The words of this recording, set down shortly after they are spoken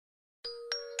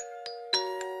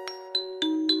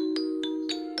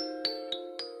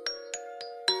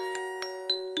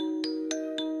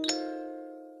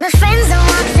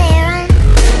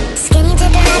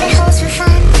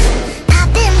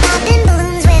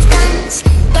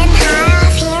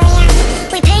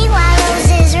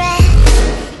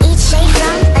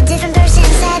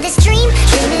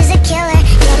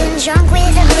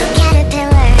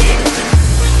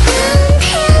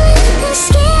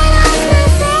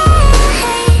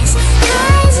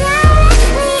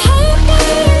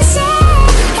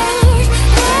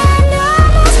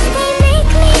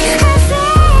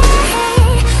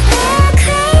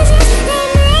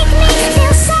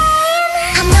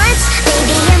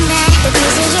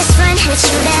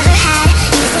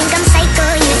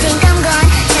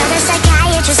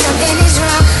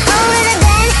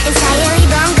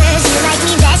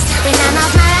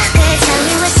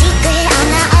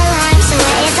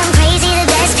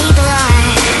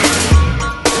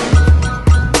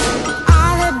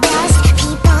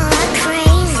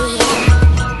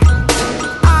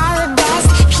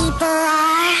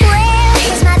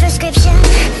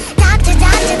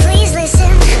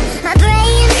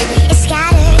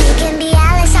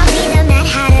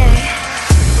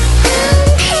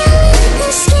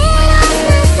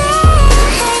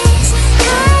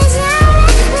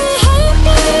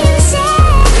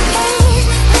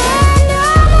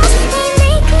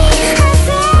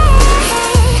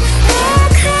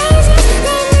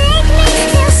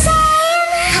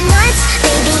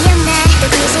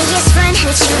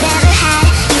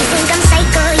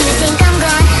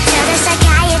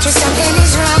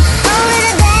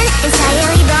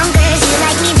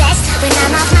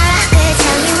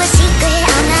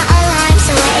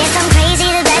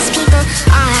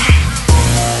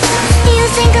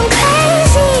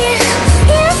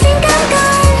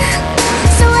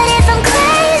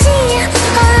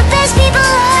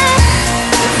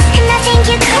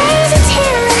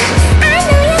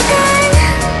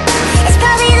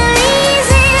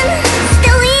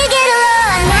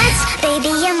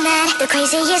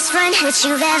craziest run that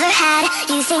you've ever had.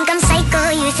 You think I'm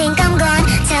psycho, you think I'm gone.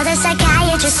 Tell the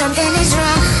psychiatrist something is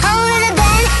wrong. Over the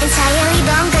bend, entirely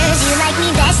bonkers. You like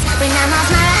me best when I'm off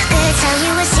my rocker. Tell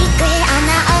you a